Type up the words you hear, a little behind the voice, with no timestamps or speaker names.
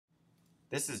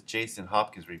This is Jason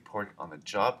Hopkins reporting on the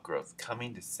job growth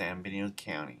coming to San Benito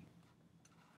County.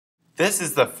 This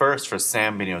is the first for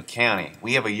San Benito County.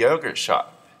 We have a yogurt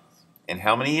shop. In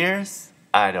how many years?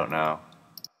 I don't know.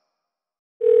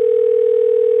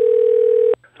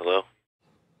 Hello?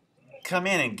 Come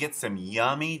in and get some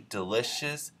yummy,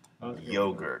 delicious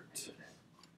yogurt.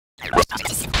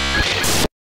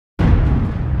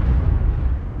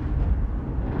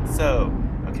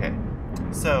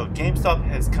 So GameStop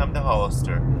has come to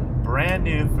Hollister, brand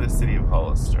new for the city of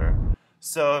Hollister.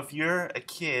 So if you're a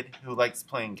kid who likes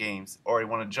playing games or you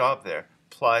want a job there,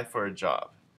 apply for a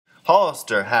job.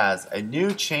 Hollister has a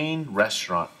new chain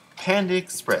restaurant, Panda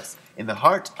Express, in the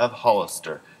heart of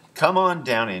Hollister. Come on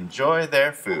down and enjoy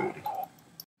their food.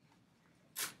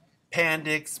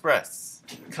 Panda Express.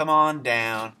 Come on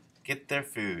down, get their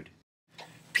food.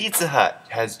 Pizza Hut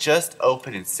has just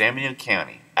opened in San Benito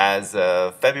County as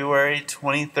of February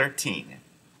 2013.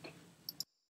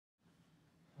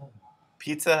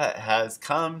 Pizza Hut has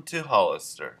come to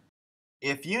Hollister.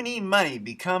 If you need money,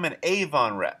 become an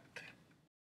Avon rep.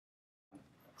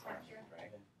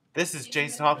 This is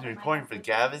Jason Hopkins reporting for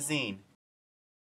Gavazine.